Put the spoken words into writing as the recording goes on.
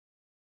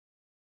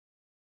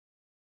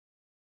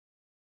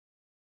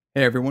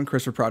Hey everyone,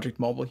 Chris for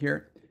Project Mobile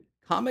here.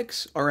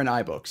 Comics are in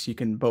iBooks. You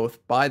can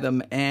both buy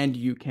them and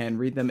you can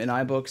read them in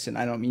iBooks, and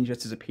I don't mean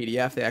just as a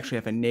PDF. They actually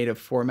have a native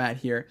format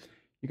here.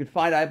 You can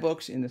find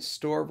iBooks in the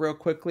store real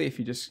quickly if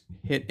you just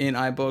hit in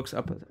iBooks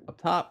up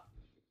top.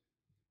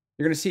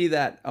 You're going to see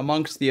that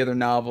amongst the other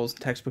novels,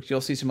 textbooks, you'll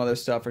see some other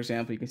stuff. For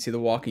example, you can see The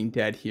Walking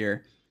Dead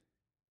here.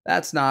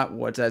 That's not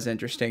what's as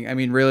interesting. I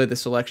mean, really, the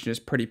selection is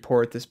pretty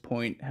poor at this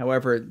point.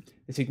 However,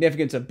 the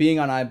significance of being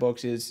on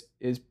iBooks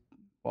is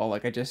well,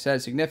 like I just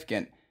said,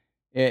 significant.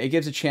 It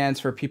gives a chance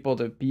for people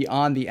to be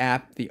on the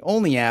app, the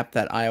only app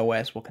that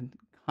iOS will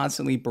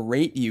constantly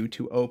berate you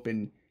to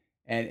open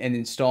and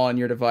install on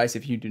your device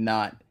if you do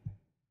not.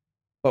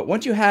 But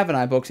once you have an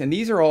iBooks, and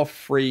these are all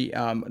free,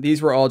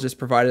 these were all just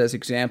provided as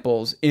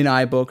examples in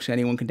iBooks.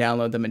 Anyone can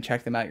download them and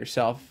check them out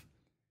yourself.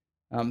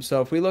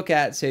 So if we look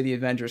at, say, the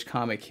Avengers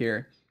comic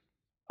here,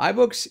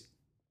 iBooks,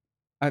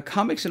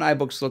 comics and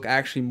iBooks look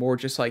actually more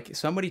just like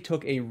somebody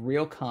took a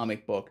real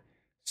comic book,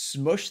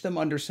 smushed them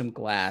under some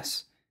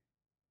glass,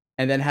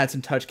 and then had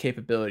some touch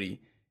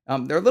capability.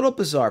 They're a little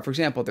bizarre. For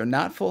example, they're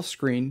not full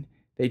screen.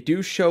 They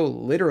do show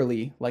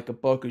literally like a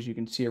book, as you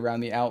can see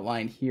around the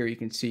outline here. You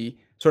can see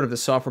sort of the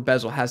software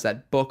bezel has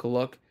that book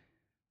look.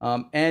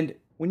 And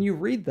when you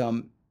read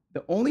them,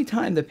 the only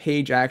time the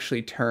page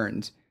actually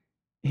turns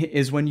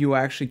is when you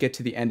actually get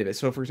to the end of it.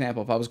 So for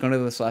example, if I was going to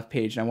this left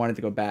page and I wanted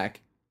to go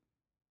back,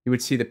 you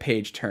would see the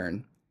page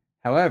turn.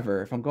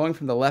 However, if I'm going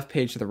from the left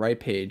page to the right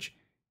page,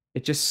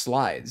 it just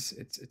slides.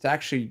 It's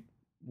actually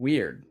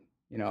weird.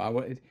 You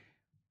know,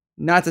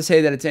 not to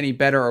say that it's any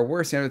better or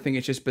worse. The other thing,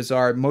 it's just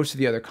bizarre. Most of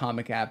the other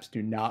comic apps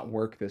do not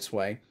work this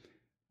way.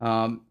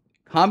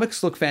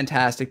 Comics look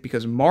fantastic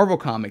because Marvel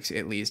comics,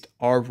 at least,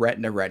 are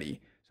Retina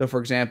ready. So, for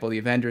example, the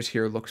Avengers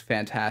here looks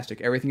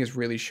fantastic. Everything is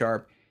really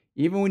sharp.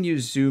 Even when you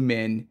zoom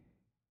in,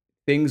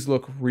 things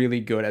look really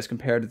good as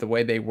compared to the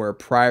way they were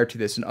prior to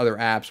this in other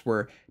apps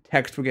where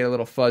text would get a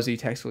little fuzzy,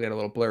 text would get a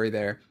little blurry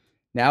there.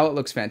 Now it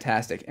looks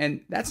fantastic.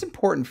 And that's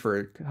important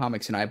for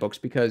comics and iBooks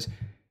because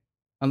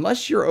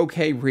unless you're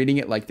okay reading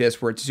it like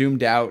this, where it's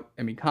zoomed out,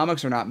 I mean,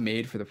 comics are not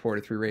made for the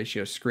 4:3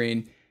 ratio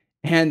screen.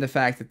 And the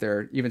fact that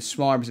they're even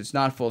smaller because it's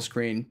not full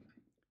screen,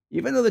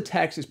 even though the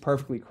text is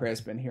perfectly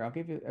crisp. And here, I'll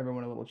give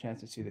everyone a little chance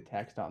to see the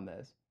text on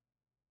this.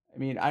 I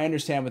mean, I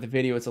understand with the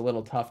video, it's a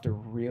little tough to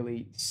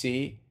really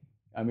see.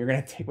 You're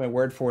going to take my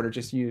word for it or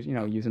just use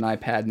an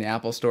iPad in the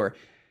Apple store.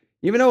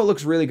 Even though it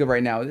looks really good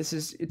right now,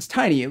 it's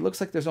tiny. It looks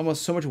like there's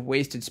almost so much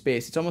wasted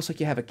space. It's almost like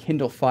you have a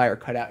Kindle Fire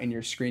cut out in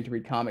your screen to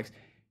read comics.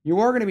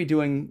 You are going to be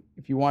doing,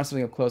 if you want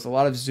something up close, a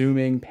lot of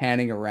zooming,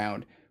 panning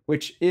around,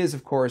 which is,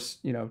 of course,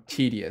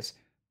 tedious.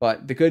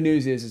 But the good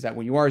news is that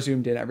when you are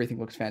zoomed in, everything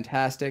looks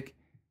fantastic.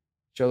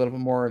 Show a little bit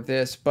more of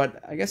this.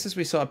 But I guess as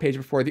we saw a page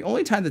before, the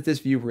only time that this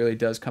view really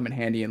does come in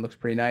handy and looks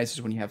pretty nice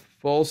is when you have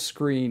full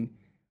screen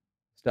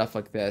stuff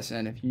like this.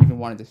 And if you even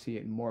wanted to see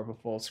it in more of a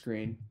full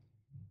screen,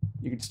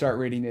 you could start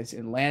reading this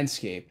in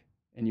landscape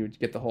and you would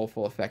get the whole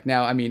full effect.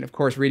 Now, I mean, of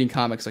course, reading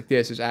comics like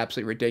this is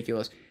absolutely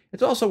ridiculous.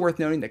 It's also worth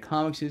noting that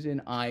comics is in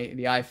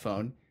the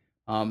iPhone.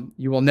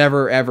 You will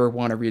never, ever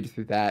want to read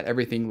through that.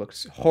 Everything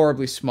looks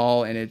horribly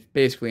small and it's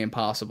basically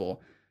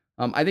impossible.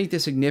 I think the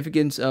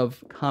significance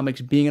of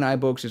comics being in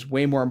iBooks is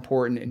way more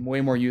important and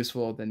way more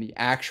useful than the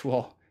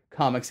actual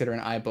comics that are in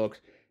iBooks.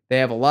 They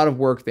have a lot of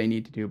work they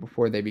need to do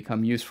before they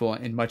become useful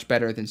and much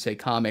better than, say,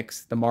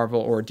 comics, the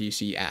Marvel or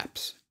DC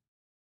apps.